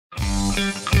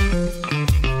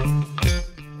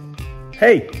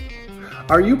Hey,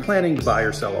 are you planning to buy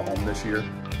or sell a home this year?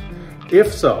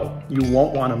 If so, you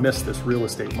won't want to miss this real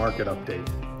estate market update.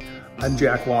 I'm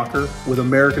Jack Walker with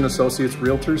American Associates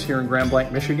Realtors here in Grand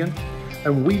Blanc, Michigan,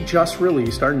 and we just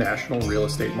released our National Real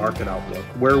Estate Market Outlook,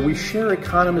 where we share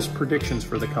economists' predictions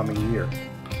for the coming year.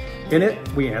 In it,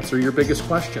 we answer your biggest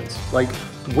questions, like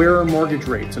where are mortgage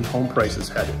rates and home prices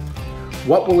headed?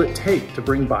 What will it take to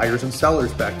bring buyers and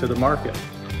sellers back to the market?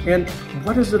 And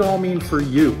what does it all mean for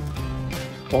you?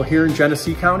 Well, here in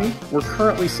Genesee County, we're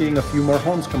currently seeing a few more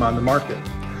homes come on the market,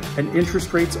 and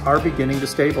interest rates are beginning to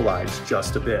stabilize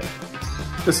just a bit.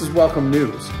 This is welcome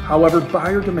news. However,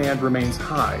 buyer demand remains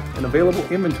high, and available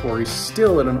inventory is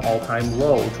still at an all-time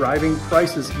low, driving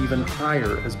prices even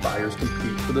higher as buyers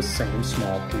compete for the same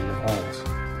small pool of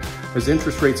homes. As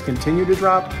interest rates continue to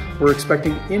drop, we're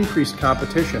expecting increased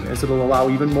competition as it'll allow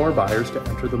even more buyers to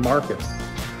enter the market.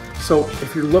 So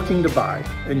if you're looking to buy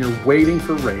and you're waiting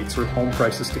for rates or home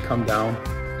prices to come down,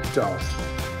 don't.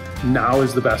 Now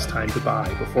is the best time to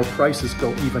buy before prices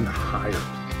go even higher.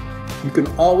 You can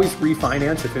always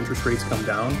refinance if interest rates come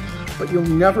down, but you'll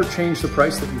never change the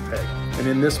price that you pay. And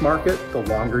in this market, the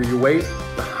longer you wait,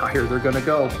 the higher they're gonna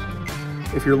go.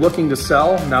 If you're looking to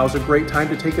sell, now's a great time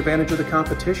to take advantage of the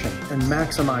competition and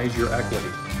maximize your equity.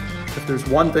 If there's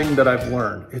one thing that I've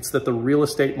learned, it's that the real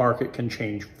estate market can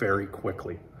change very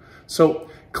quickly. So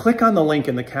click on the link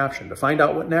in the caption to find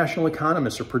out what national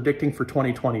economists are predicting for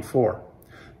 2024.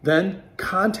 Then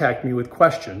contact me with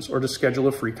questions or to schedule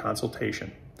a free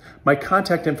consultation. My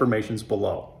contact information is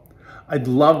below. I'd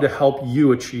love to help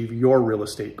you achieve your real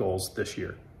estate goals this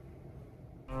year.